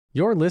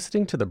You're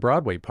listening to the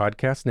Broadway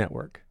Podcast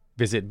Network.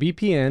 Visit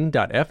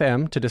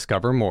bpn.fm to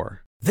discover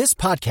more. This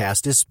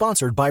podcast is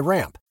sponsored by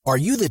Ramp. Are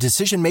you the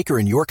decision maker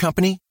in your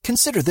company?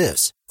 Consider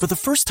this. For the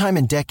first time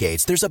in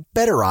decades, there's a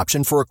better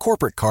option for a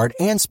corporate card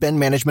and spend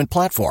management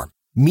platform.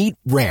 Meet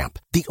Ramp,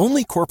 the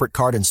only corporate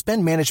card and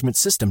spend management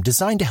system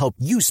designed to help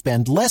you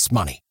spend less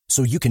money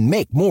so you can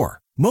make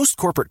more. Most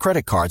corporate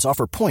credit cards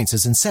offer points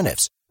as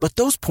incentives, but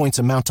those points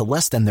amount to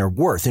less than their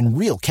worth in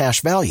real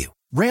cash value.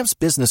 Ramp's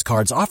business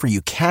cards offer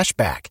you cash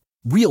back,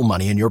 real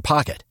money in your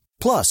pocket.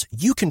 Plus,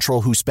 you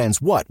control who spends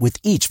what with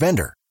each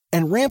vendor.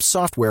 And Ramp's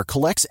software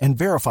collects and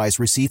verifies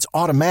receipts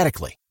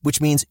automatically,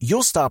 which means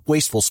you'll stop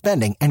wasteful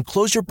spending and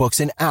close your books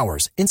in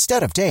hours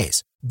instead of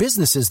days.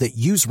 Businesses that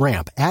use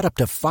Ramp add up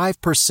to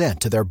 5%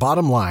 to their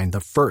bottom line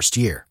the first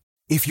year.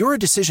 If you're a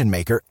decision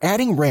maker,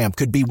 adding Ramp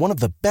could be one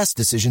of the best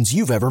decisions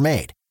you've ever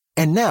made.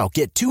 And now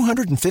get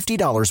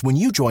 $250 when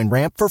you join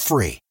Ramp for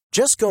free.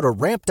 Just go to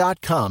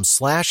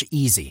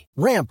ramp.com/easy.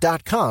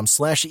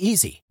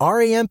 Ramp.com/easy.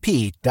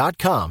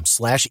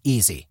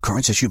 RAMP.com/easy.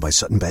 Cards issued by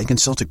Sutton Bank and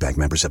Celtic Bank,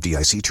 members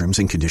FDIC. Terms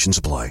and conditions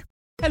apply.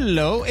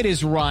 Hello, it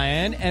is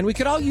Ryan, and we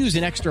could all use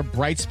an extra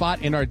bright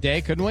spot in our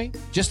day, couldn't we?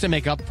 Just to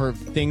make up for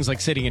things like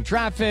sitting in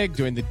traffic,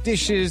 doing the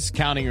dishes,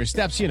 counting your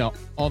steps, you know,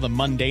 all the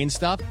mundane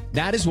stuff.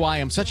 That is why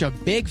I'm such a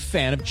big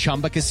fan of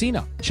Chumba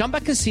Casino. Chumba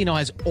Casino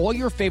has all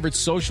your favorite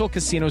social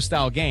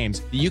casino-style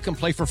games that you can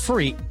play for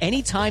free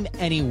anytime,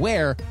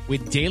 anywhere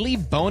with daily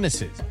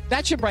bonuses.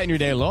 That should brighten your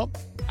day a little.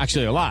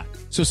 Actually, a lot.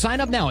 So sign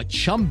up now at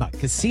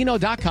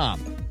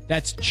ChumbaCasino.com.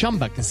 That's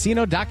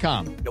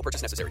ChumbaCasino.com. No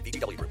purchase necessary.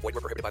 VGW Group. Void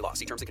where prohibited by law.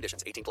 See terms and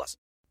conditions. 18+.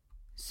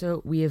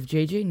 So we have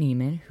JJ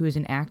Neiman, who is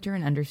an actor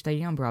and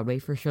understudy on Broadway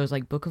for shows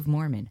like Book of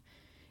Mormon.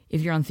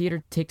 If you're on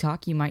theater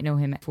TikTok, you might know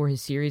him for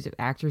his series of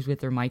actors with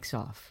their mics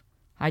off.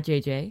 Hi,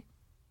 JJ.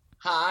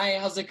 Hi,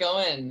 how's it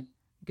going?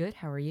 Good,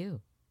 how are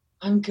you?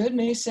 I'm good,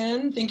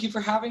 Mason. Thank you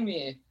for having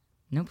me.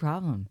 No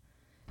problem.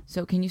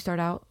 So can you start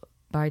out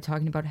by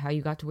talking about how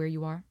you got to where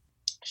you are?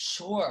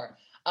 Sure.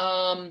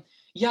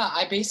 Yeah,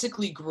 I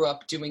basically grew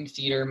up doing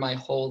theater my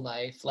whole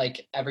life,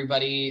 like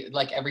everybody,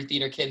 like every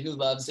theater kid who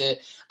loves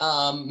it.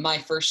 My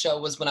first show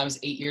was when I was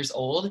 8 years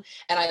old,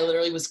 and I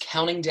literally was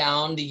counting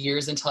down the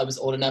years until I was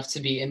old enough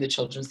to be in the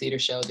children's theater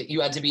show, that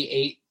you had to be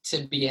 8 to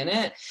be in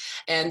it.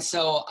 And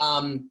so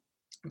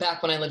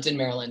back when I lived in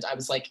Maryland, I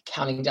was like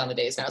counting down the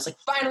days, and I was like,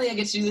 finally I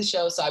get to do the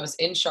show. So I was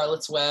in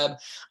Charlotte's Web.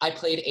 I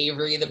played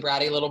Avery, the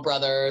bratty little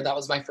brother. That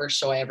was my first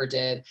show I ever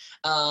did.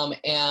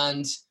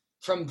 And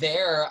from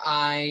there,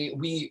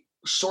 we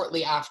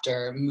shortly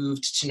after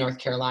moved to North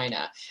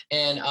Carolina,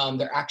 and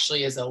there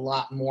actually is a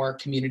lot more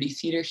community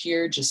theater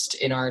here just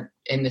in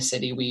the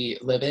city we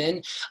live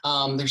in.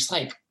 There's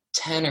like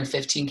 10 or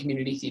 15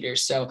 community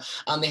theaters. So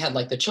they had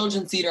like the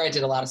children's theater. I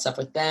did a lot of stuff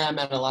with them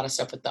and a lot of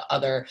stuff with the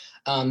other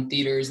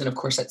theaters, and of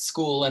course at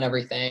school and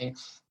everything.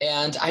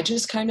 And I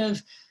just kind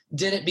of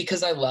did it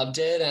because I loved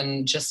it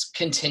and just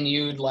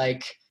continued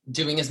like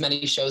doing as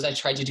many shows. I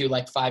tried to do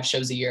like 5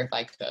 shows a year if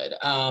I could.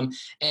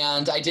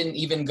 And I didn't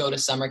even go to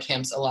summer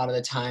camps a lot of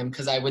the time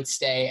because I would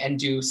stay and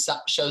do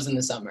shows in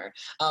the summer.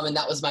 And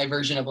that was my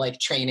version of like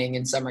training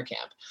in summer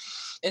camp.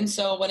 And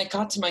so when it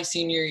got to my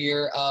senior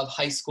year of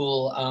high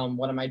school,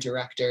 one of my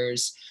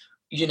directors,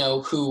 you know,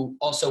 who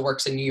also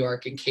works in New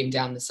York and came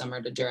down this summer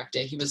to direct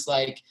it, he was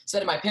like, said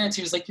to my parents,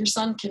 he was like, your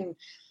son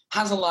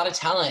has a lot of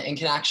talent and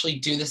can actually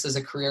do this as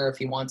a career if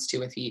he wants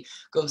to, if he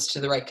goes to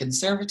the right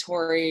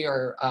conservatory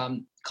or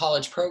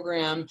college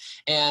program,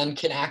 and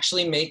can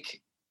actually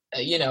make,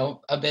 you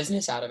know, a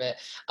business out of it.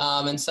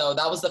 And so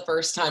that was the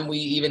first time we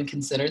even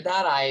considered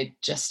that. I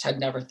just had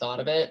never thought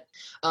of it.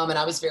 And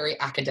I was very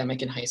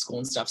academic in high school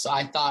and stuff. So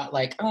I thought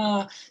like,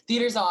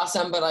 theater's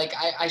awesome, but like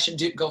I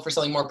should go for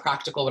something more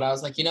practical. But I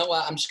was like, you know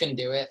what, I'm just going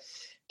to do it.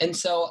 And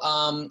so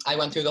I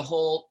went through the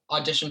whole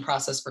audition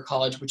process for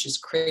college, which is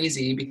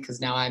crazy because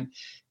now I'm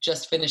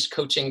just finished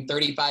coaching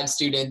 35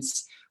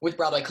 students with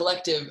Broadway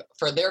Collective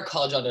for their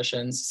college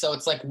auditions. So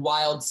it's like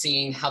wild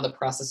seeing how the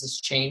process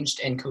has changed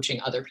and coaching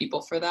other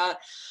people for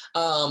that.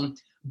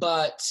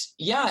 But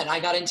yeah, and I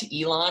got into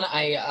Elon.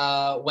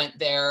 I went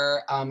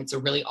there. It's a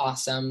really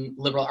awesome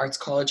liberal arts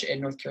college in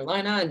North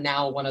Carolina, and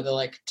now one of the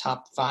like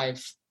top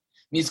 5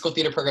 musical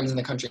theater programs in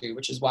the country,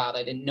 which is wild.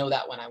 I didn't know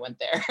that when I went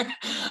there.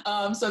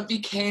 So it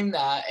became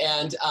that.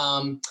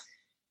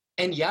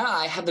 And yeah,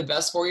 I had the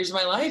best 4 years of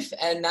my life.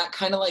 And that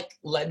kind of like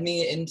led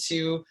me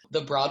into the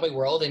Broadway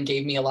world and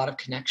gave me a lot of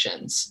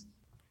connections.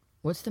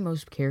 What's the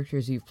most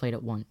characters you've played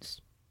at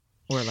once?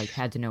 Or like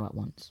had to know at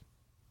once?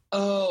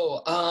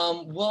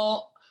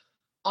 Well,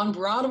 on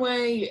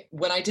Broadway,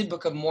 when I did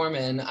Book of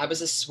Mormon, I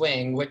was a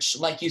swing, which,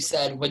 like you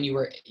said, when you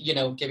were, you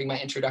know, giving my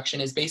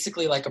introduction, is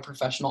basically like a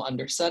professional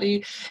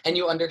understudy, and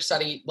you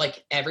understudy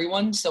like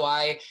everyone. So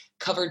I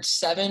covered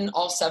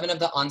all seven of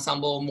the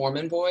ensemble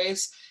Mormon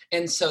boys.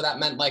 And so that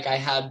meant like I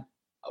had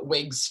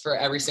wigs for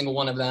every single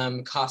one of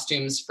them,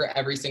 costumes for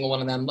every single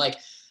one of them. Like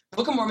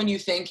Book of Mormon, you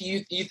think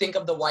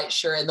of the white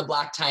shirt and the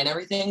black tie and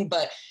everything,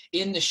 but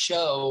in the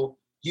show,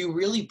 you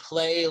really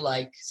play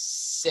like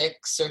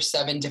 6 or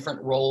 7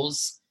 different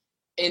roles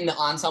in the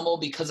ensemble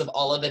because of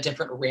all of the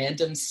different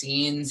random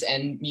scenes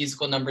and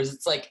musical numbers.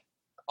 It's like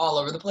all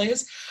over the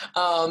place.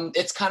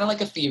 It's kind of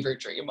like a fever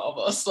dream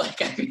almost.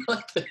 Like I feel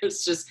like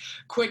there's just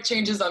quick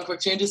changes on quick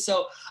changes.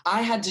 So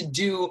I had to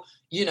do,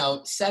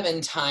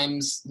 7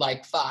 times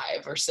like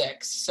 5 or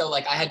 6. So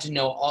like I had to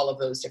know all of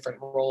those different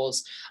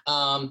roles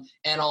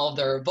and all of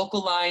their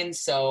vocal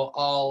lines. So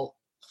all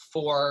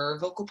 4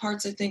 vocal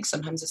parts, I think.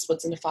 Sometimes it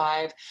splits into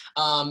 5.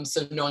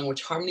 So knowing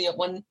which harmony at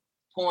one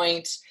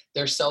point,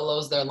 their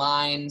solos, their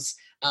lines,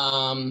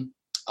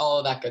 all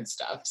of that good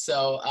stuff.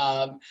 So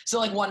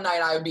like one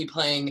night I would be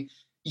playing,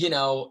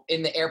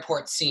 in the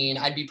airport scene,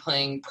 I'd be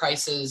playing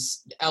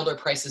Elder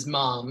Price's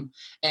mom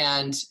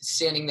and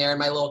standing there in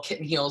my little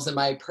kitten heels and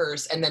my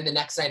purse. And then the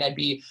next night I'd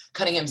be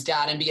Cunningham's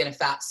dad and be in a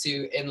fat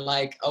suit and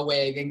like a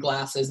wig and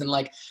glasses and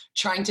like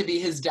trying to be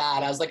his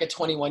dad. I was like a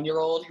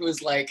 21-year-old who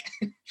was like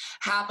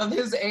half of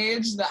his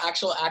age, the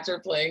actual actor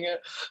playing it.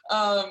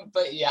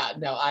 But yeah,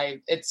 no,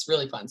 it's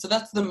really fun. So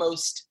that's the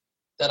most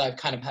that I've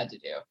kind of had to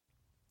do.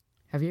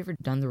 Have you ever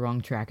done the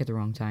wrong track at the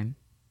wrong time?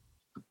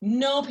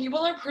 No, people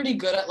are pretty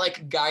good at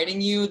like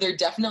guiding you. There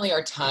definitely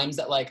are times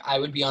that like I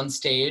would be on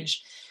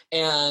stage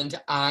and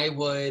I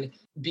would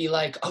be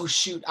like, oh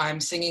shoot, I'm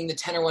singing the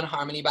tenor 1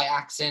 harmony by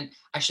accident.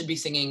 I should be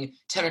singing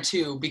tenor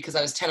 2 because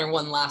I was tenor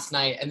 1 last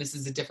night and this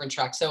is a different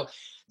track. So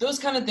those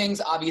kind of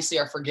things obviously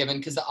are forgiven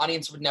because the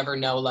audience would never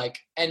know, like,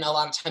 and a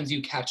lot of times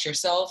you catch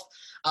yourself.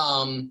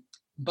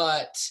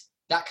 But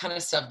that kind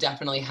of stuff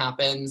definitely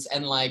happens.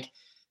 And like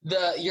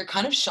you're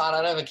kind of shot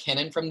out of a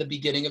cannon from the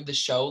beginning of the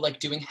show, like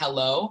doing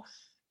Hello.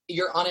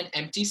 You're on an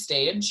empty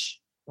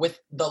stage with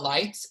the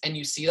lights and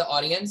you see the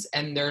audience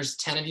and there's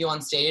 10 of you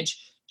on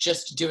stage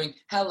just doing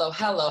hello,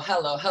 hello,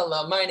 hello,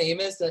 hello. My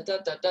name is da, da,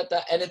 da, da, da.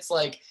 And it's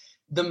like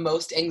the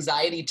most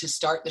anxiety to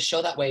start the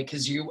show that way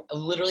because you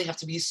literally have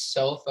to be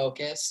so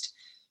focused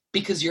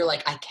because you're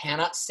like, I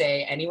cannot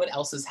say anyone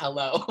else's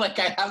hello. Like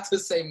I have to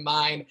say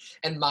mine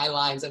and my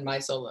lines and my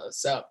solos.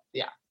 So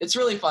yeah, it's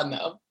really fun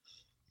though.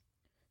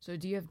 So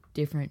do you have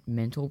different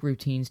mental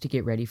routines to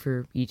get ready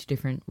for each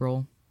different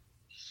role?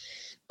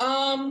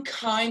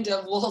 Kind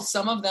of. Well,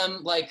 some of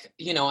them, like,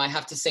 I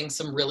have to sing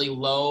some really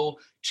low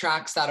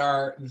tracks that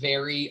are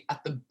very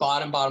at the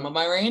bottom of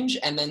my range,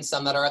 and then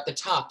some that are at the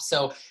top.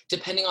 So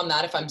depending on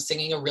that, if I'm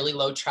singing a really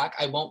low track,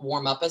 I won't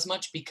warm up as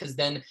much because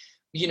then,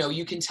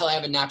 you can tell I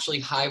have a naturally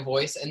high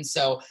voice. And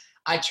so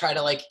I try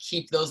to like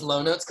keep those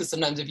low notes because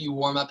sometimes if you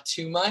warm up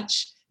too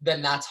much,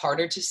 then that's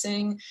harder to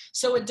sing.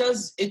 So it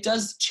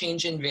does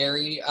change and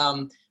vary.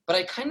 But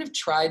I kind of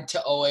tried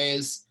to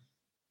always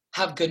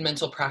have good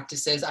mental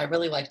practices. I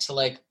really like to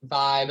like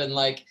vibe and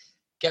like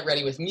get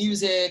ready with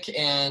music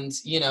and,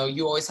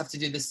 you always have to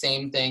do the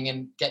same thing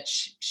and get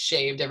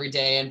shaved every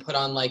day and put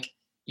on like,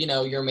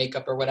 your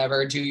makeup or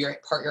whatever,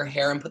 part your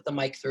hair and put the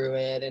mic through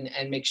it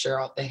and make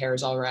sure the hair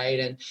is all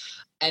right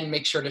and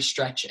make sure to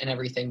stretch and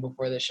everything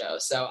before the show.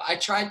 So I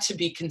tried to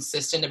be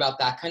consistent about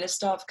that kind of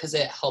stuff because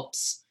it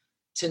helps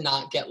to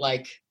not get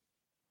like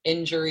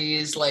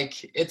injuries.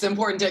 Like it's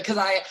important to, because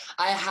I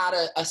had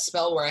a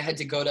spell where I had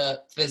to go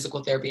to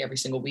physical therapy every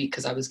single week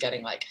because I was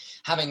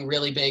having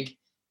really big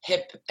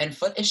hip and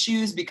foot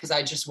issues because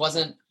I just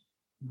wasn't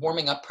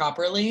warming up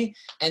properly.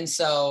 And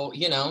so,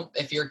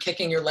 if you're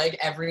kicking your leg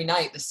every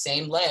night, the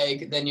same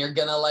leg, then you're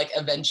gonna like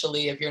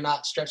eventually, if you're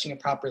not stretching it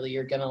properly,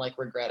 you're gonna like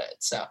regret it.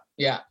 So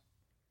yeah.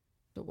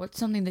 So what's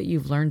something that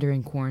you've learned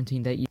during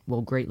quarantine that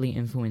will greatly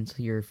influence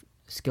your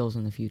skills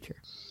in the future?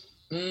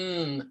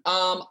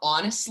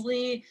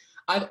 Honestly,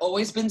 I've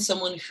always been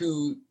someone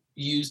who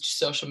used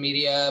social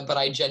media, but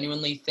I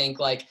genuinely think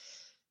like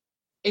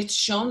it's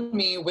shown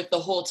me with the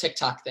whole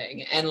TikTok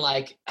thing and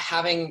like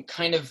having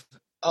kind of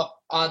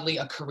oddly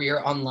a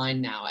career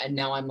online now. And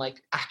now I'm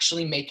like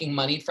actually making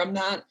money from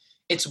that.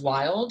 It's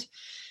wild.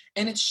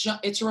 And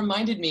it's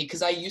reminded me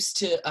because I used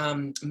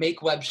to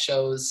make web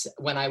shows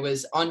when I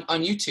was on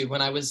YouTube,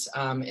 when I was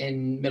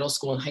in middle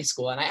school and high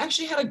school. And I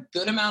actually had a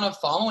good amount of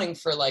following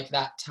for like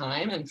that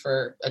time and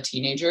for a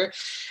teenager.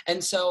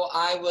 And so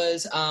I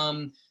was,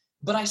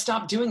 but I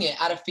stopped doing it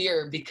out of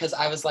fear because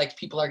I was like,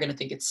 people are going to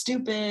think it's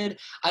stupid.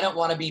 I don't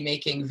want to be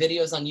making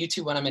videos on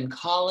YouTube when I'm in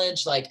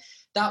college. Like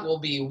that will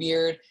be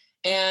weird.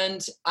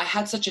 And I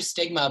had such a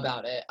stigma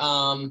about it.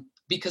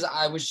 Because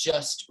I was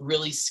just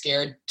really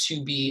scared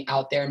to be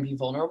out there and be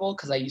vulnerable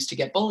because I used to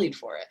get bullied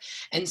for it.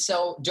 And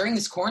so during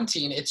this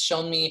quarantine, it's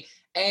shown me,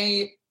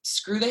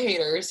 screw the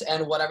haters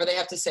and whatever they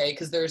have to say,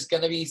 because there's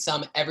going to be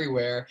some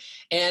everywhere.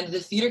 And the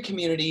theater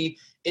community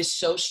is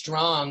so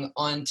strong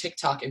on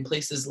TikTok and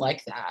places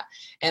like that.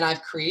 And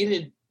I've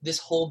created this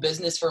whole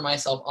business for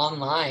myself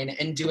online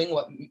and doing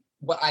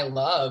what I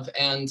love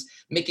and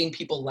making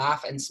people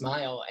laugh and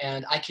smile.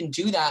 And I can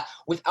do that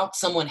without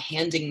someone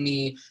handing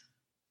me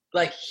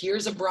like,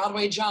 here's a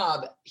Broadway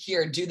job.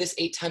 Here, do this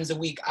 8 times a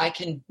week. I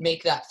can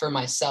make that for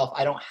myself.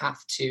 I don't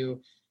have to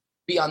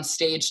be on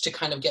stage to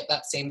kind of get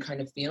that same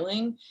kind of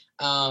feeling.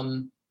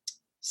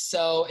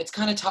 So it's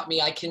kind of taught me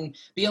I can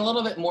be a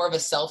little bit more of a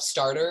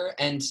self-starter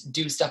and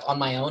do stuff on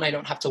my own. I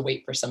don't have to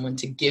wait for someone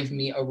to give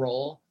me a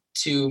role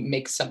to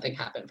make something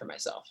happen for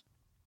myself.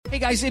 Hey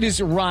guys, it is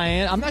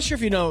Ryan. I'm not sure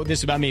if you know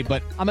this about me,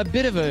 but I'm a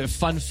bit of a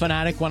fun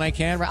fanatic when I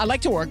can. I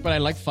like to work, but I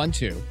like fun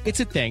too. It's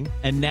a thing.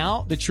 And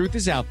now the truth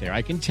is out there.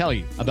 I can tell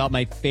you about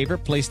my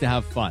favorite place to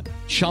have fun.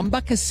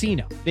 Chumba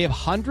Casino. They have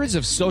hundreds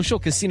of social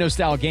casino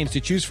style games to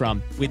choose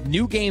from with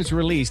new games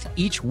released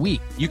each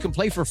week. You can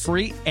play for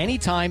free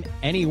anytime,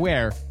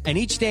 anywhere. And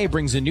each day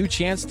brings a new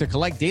chance to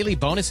collect daily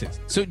bonuses.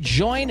 So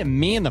join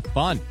me in the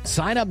fun.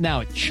 Sign up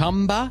now at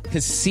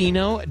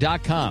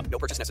ChumbaCasino.com. No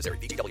purchase necessary.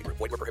 VGW Group.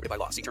 Void where prohibited by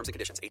law. See terms and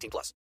conditions.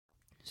 18+.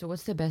 So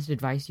what's the best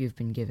advice you've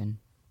been given?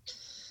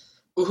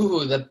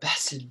 Ooh, the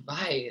best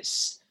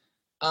advice.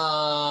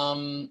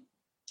 That's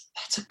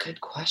a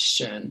good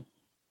question.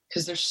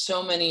 Because there's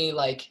so many,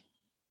 like,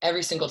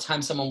 every single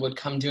time someone would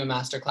come do a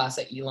masterclass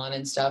at Elon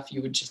and stuff,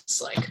 you would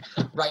just, like,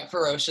 write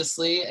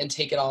ferociously and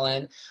take it all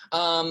in.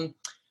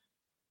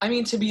 I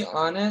mean, to be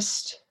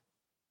honest,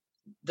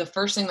 the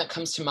first thing that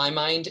comes to my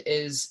mind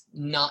is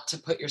not to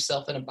put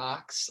yourself in a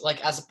box.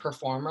 Like, as a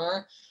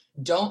performer,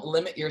 don't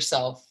limit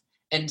yourself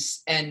and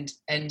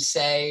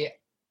say,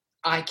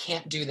 I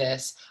can't do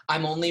this.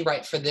 I'm only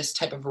right for this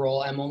type of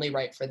role. I'm only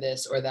right for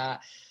this or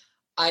that.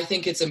 I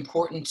think it's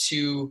important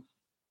to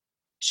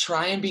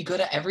try and be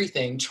good at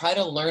everything. Try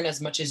to learn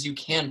as much as you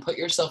can. Put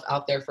yourself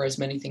out there for as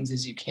many things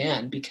as you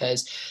can,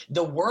 because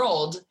the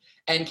world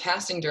and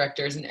casting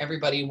directors and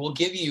everybody will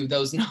give you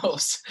those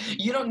no's.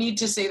 You don't need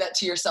to say that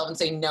to yourself and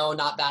say, no,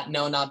 not that,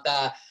 no, not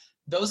that.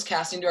 Those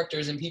casting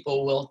directors and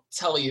people will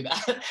tell you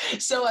that.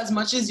 So as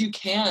much as you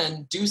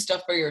can, do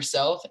stuff for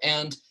yourself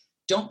and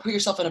don't put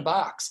yourself in a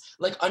box.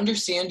 Like,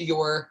 understand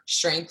your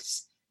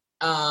strengths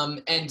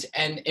and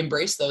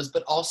embrace those,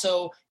 but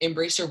also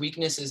embrace your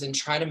weaknesses and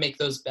try to make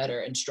those better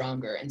and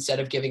stronger instead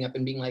of giving up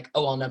and being like,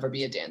 oh, I'll never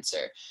be a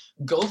dancer.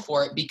 Go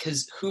for it,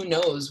 because who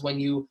knows, when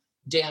you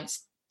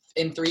dance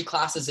in 3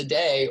 classes a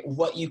day,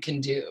 what you can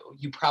do.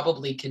 You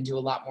probably can do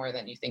a lot more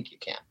than you think you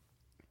can.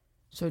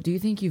 So do you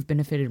think you've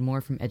benefited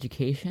more from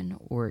education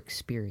or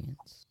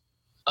experience?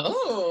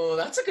 Oh,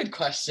 that's a good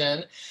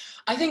question.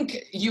 I think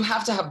you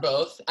have to have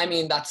both. I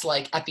mean, that's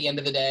like, at the end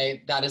of the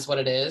day, that is what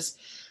it is.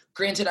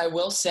 Granted, I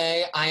will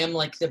say I am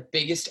like the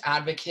biggest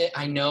advocate.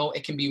 I know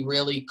it can be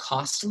really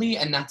costly,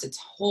 and that's its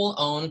whole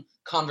own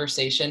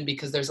conversation,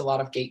 because there's a lot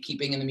of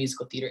gatekeeping in the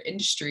musical theater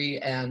industry,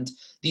 and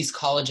these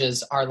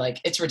colleges are like,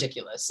 it's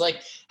ridiculous.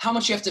 Like, how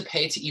much you have to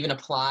pay to even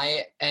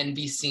apply and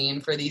be seen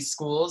for these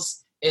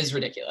schools is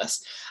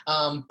ridiculous.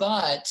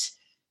 But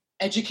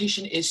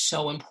education is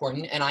so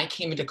important. And I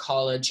came into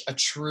college a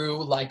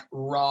true, like,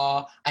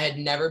 raw, I had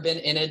never been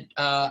in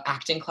a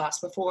acting class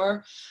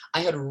before. I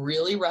had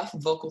really rough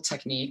vocal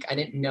technique. I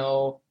didn't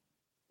know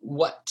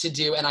what to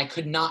do, and I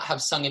could not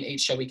have sung an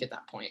 8-show week at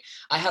that point.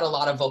 I had a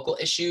lot of vocal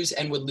issues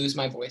and would lose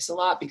my voice a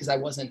lot because I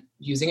wasn't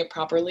using it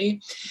properly.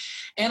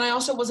 And I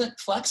also wasn't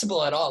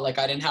flexible at all. Like,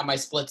 I didn't have my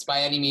splits by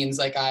any means.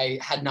 Like, I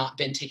had not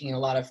been taking a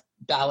lot of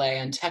ballet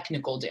and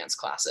technical dance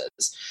classes.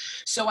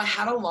 So I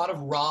had a lot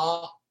of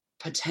raw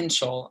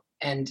potential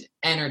and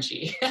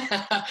energy,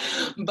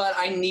 but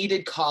I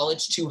needed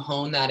college to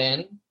hone that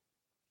in.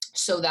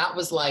 So that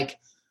was like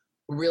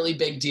really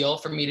big deal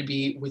for me to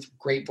be with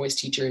great voice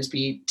teachers,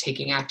 be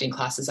taking acting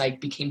classes. I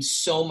became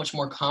so much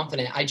more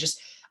confident. I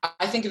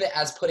think of it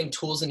as putting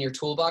tools in your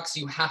toolbox.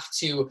 You have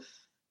to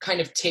kind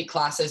of take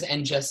classes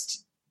and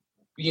just,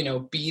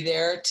 be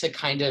there to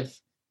kind of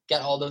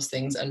get all those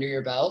things under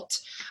your belt.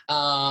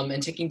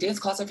 And taking dance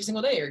class every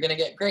single day, you're going to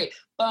get great.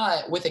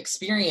 But with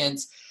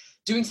experience,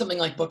 doing something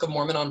like Book of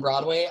Mormon on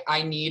Broadway,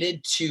 I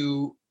needed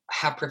to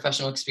have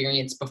professional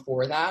experience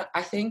before that.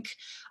 I think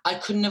I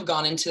couldn't have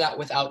gone into that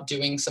without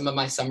doing some of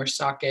my summer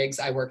stock gigs.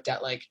 I worked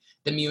at like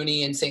the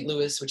Muni in St.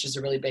 Louis, which is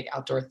a really big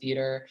outdoor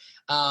theater,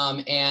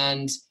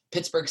 and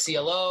Pittsburgh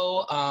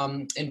CLO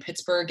in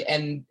Pittsburgh.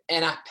 And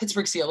at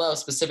Pittsburgh CLO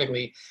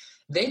specifically,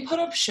 they put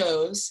up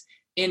shows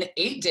in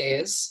 8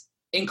 days,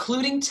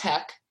 including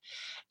tech,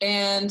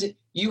 and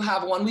you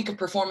have 1 week of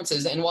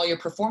performances. And while you're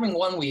performing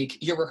 1 week,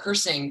 you're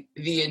rehearsing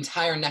the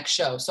entire next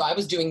show. So I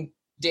was doing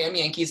Damn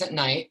Yankees at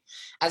night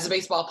as a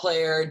baseball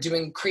player,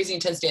 doing crazy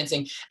intense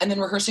dancing, and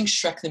then rehearsing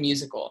Shrek the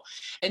Musical.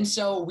 And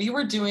so we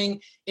were doing,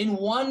 in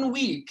 1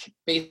 week,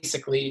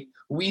 basically,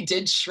 we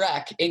did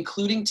Shrek,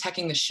 including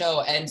teching the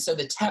show. And so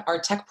our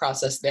tech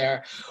process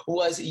there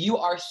was, you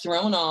are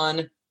thrown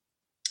on,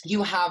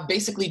 you have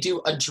basically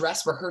do a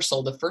dress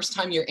rehearsal the first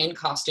time you're in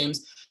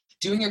costumes,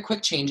 doing your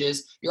quick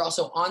changes. You're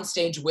also on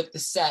stage with the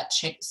set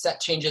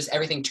changes,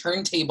 everything,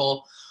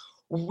 turntable.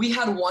 We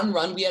had one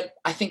run. We had,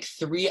 I think,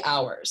 3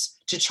 hours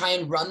to try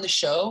and run the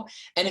show.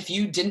 And if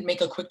you didn't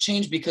make a quick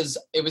change because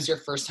it was your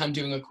first time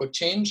doing a quick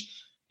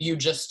change, you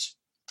just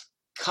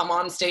come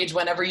on stage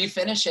whenever you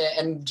finish it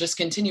and just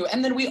continue.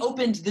 And then we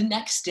opened the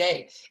next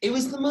day. It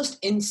was the most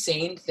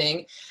insane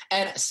thing.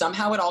 And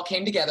somehow it all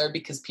came together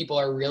because people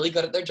are really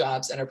good at their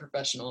jobs and are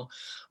professional.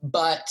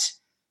 But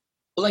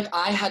like,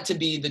 I had to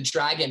be the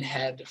dragon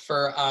head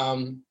for,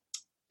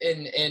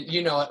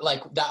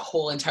 like that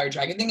whole entire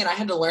dragon thing. And I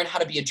had to learn how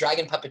to be a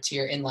dragon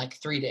puppeteer in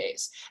like 3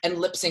 days and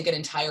lip sync an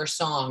entire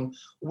song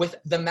with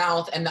the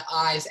mouth and the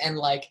eyes and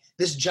like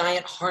this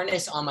giant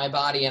harness on my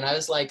body. And I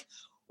was like,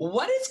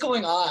 what is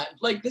going on?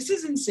 Like, this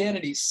is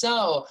insanity.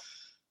 So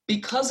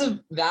because of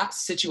that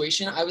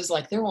situation, I was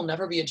like, there will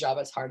never be a job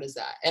as hard as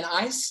that. And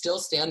I still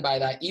stand by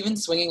that. Even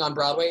swinging on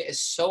Broadway is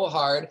so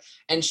hard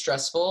and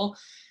stressful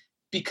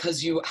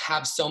because you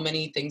have so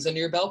many things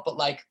under your belt. But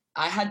like,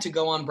 I had to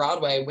go on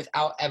Broadway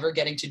without ever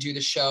getting to do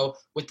the show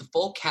with the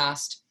full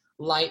cast,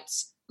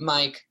 lights,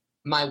 mic,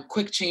 my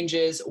quick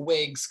changes,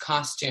 wigs,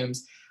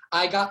 costumes.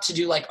 I got to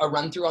do like a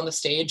run through on the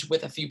stage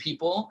with a few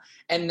people.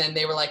 And then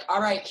they were like,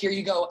 all right, here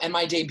you go. And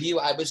my debut,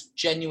 I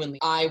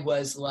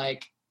was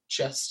like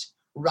just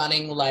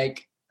running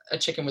like a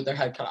chicken with their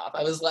head cut off.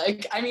 I was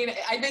like, I mean,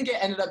 I think it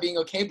ended up being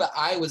okay, but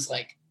I was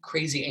like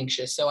crazy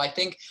anxious. So I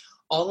think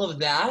all of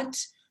that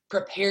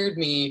prepared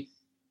me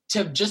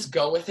to just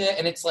go with it.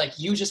 And it's like,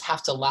 you just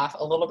have to laugh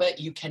a little bit.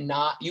 You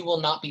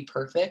will not be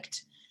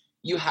perfect.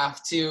 You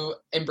have to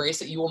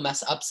embrace it. You will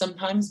mess up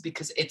sometimes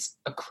because it's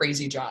a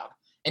crazy job.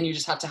 And you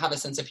just have to have a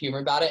sense of humor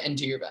about it and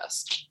do your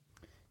best.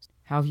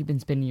 How have you been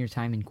spending your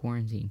time in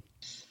quarantine?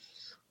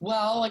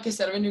 Well, like I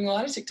said, I've been doing a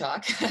lot of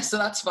TikTok, so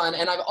that's fun.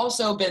 And I've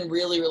also been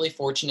really, really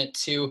fortunate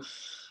to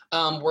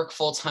work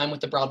full-time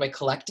with the Broadway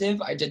Collective.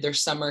 I did their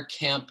summer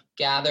camp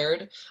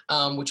Gathered,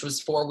 which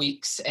was 4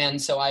 weeks. And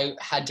so I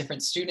had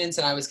different students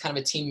and I was kind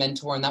of a team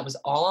mentor, and that was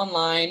all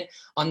online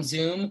on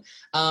Zoom.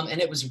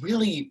 And it was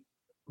really,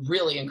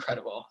 really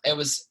incredible. It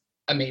was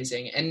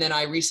amazing. And then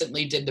I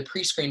recently did the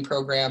pre-screen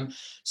program.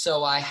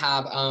 So I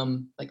have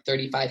like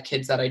 35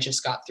 kids that I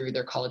just got through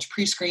their college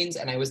pre-screens,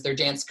 and I was their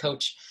dance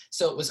coach.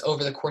 So it was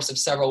over the course of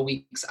several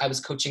weeks. I was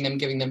coaching them,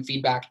 giving them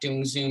feedback,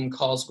 doing Zoom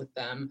calls with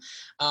them.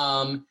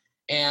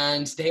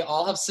 And they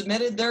all have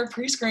submitted their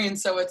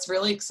pre-screens. So it's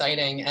really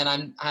exciting.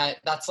 And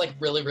that's like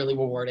really, really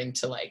rewarding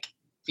to like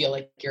feel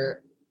like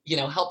you're,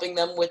 helping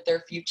them with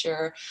their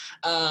future.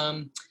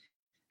 And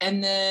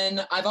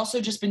then I've also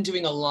just been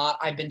doing a lot.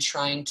 I've been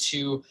trying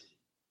to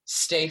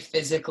stay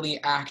physically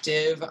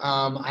active.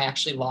 I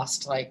actually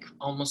lost like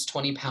almost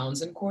 20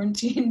 pounds in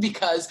quarantine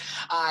because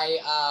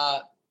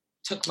I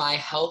took my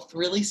health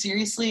really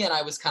seriously. And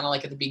I was kind of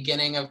like at the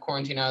beginning of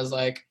quarantine, I was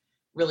like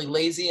really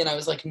lazy. And I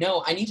was like,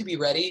 no, I need to be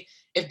ready.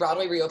 If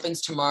Broadway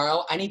reopens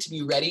tomorrow, I need to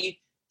be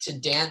ready to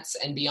dance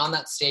and be on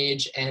that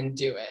stage and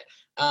do it.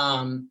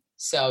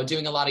 So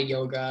doing a lot of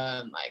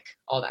yoga and like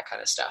all that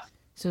kind of stuff.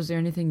 So is there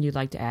anything you'd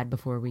like to add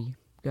before we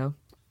go?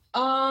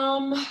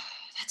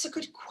 That's a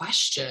good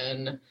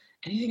question.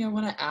 Anything I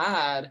want to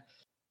add?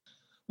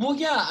 Well,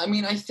 yeah, I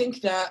mean, I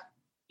think that,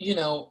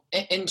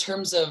 in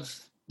terms of,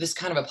 this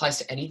kind of applies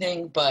to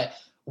anything, but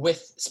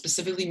with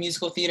specifically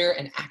musical theater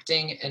and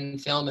acting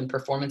and film and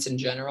performance in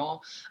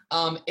general,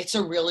 it's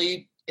a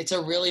really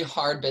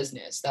hard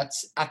business.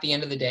 That's, at the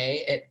end of the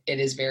day, it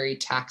is very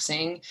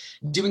taxing.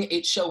 Doing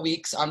 8-show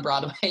weeks on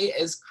Broadway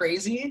is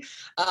crazy.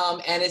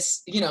 And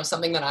it's,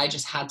 something that I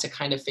just had to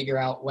kind of figure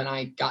out when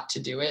I got to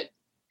do it,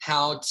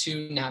 how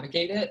to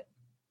navigate it.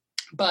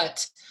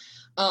 But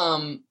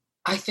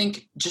I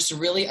think just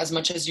really, as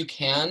much as you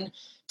can,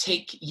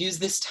 use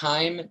this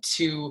time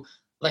to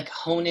like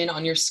hone in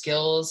on your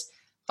skills,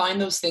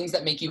 find those things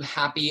that make you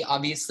happy.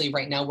 Obviously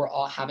right now we're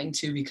all having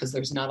to, because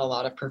there's not a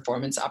lot of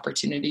performance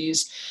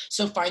opportunities.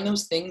 So find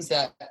those things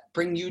that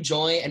bring you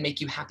joy and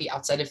make you happy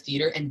outside of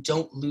theater, and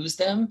don't lose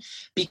them,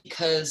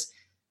 because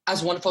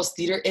as wonderful as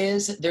theater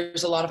is,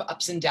 there's a lot of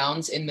ups and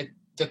downs in the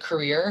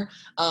career.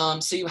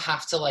 So you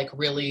have to like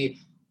really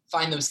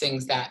find those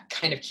things that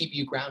kind of keep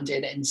you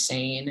grounded and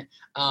sane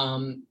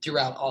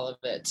throughout all of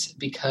it,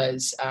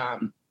 because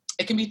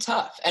it can be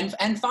tough,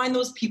 and find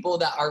those people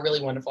that are really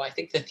wonderful. I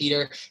think the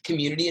theater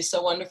community is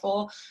so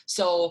wonderful.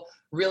 So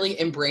really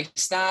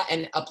embrace that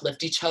and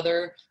uplift each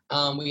other.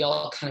 We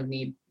all kind of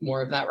need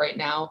more of that right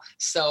now.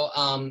 So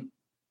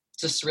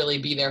just really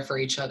be there for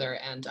each other.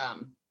 And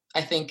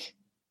I think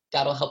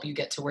that'll help you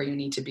get to where you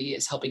need to be,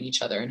 is helping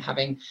each other and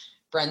having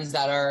friends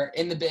that are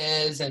in the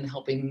biz and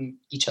helping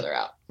each other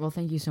out. Well,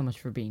 thank you so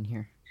much for being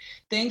here.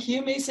 Thank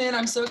you, Mason.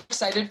 I'm so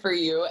excited for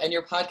you and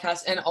your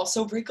podcast, and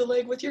also Break a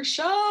Leg with your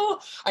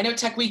show. I know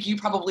Tech Week, you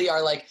probably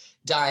are like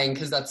dying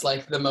because that's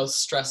like the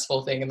most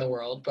stressful thing in the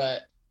world,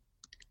 but.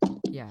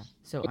 Yeah,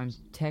 so I'm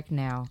Tech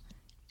now,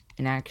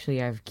 and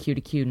actually I have Q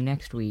to Q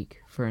next week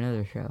for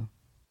another show.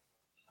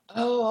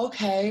 Oh,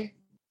 okay.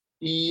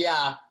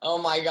 Yeah. Oh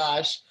my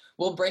gosh.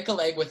 We'll break a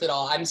leg with it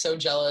all. I'm so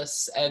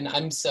jealous, and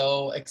I'm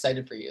so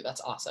excited for you.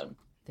 That's awesome.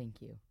 Thank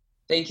you.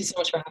 Thank you so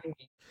much for having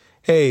me.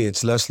 Hey,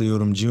 it's Leslie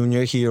Odom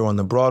Jr. here on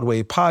the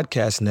Broadway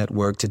Podcast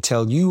Network to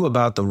tell you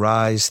about the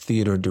Rise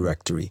Theater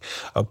Directory,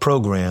 a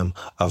program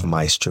of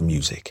Maestro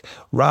Music.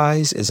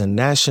 Rise is a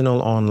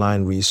national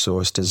online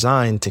resource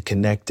designed to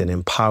connect and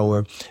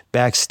empower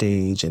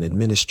backstage and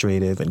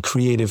administrative and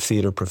creative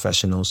theater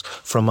professionals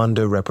from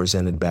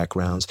underrepresented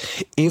backgrounds.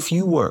 If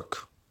you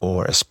work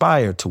or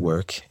aspire to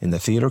work in the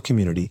theater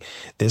community,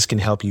 this can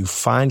help you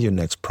find your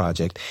next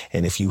project.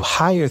 And if you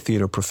hire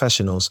theater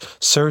professionals,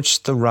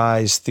 search the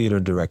Rise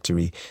Theater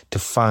Directory to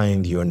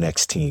find your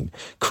next team.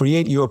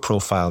 Create your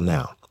profile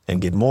now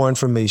and get more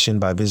information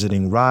by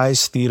visiting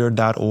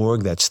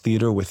risetheater.org. That's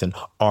theater with an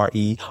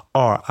RERISETHEATRE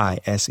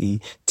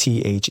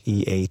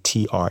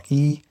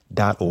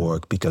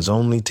BPN.org, because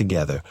only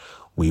together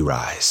we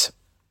rise.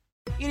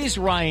 It is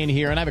Ryan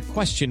here, and I have a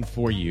question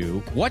for you.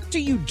 What do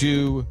you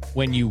do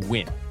when you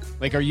win?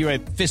 Like, are you a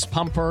fist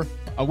pumper,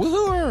 a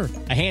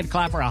woohooer, a hand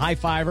clapper, a high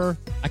fiver?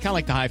 I kind of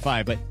like the high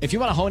five, but if you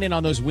want to hone in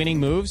on those winning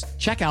moves,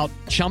 check out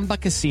Chumba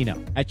Casino.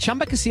 At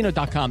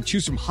ChumbaCasino.com,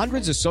 choose from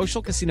hundreds of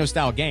social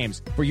casino-style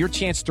games for your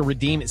chance to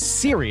redeem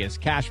serious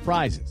cash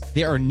prizes.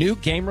 There are new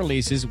game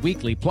releases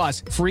weekly,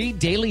 plus free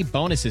daily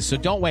bonuses. So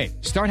don't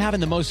wait. Start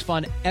having the most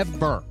fun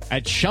ever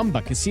at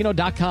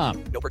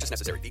ChumbaCasino.com. No purchase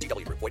necessary.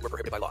 VGW Group. Void where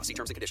prohibited by law. See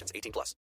terms and conditions. 18+.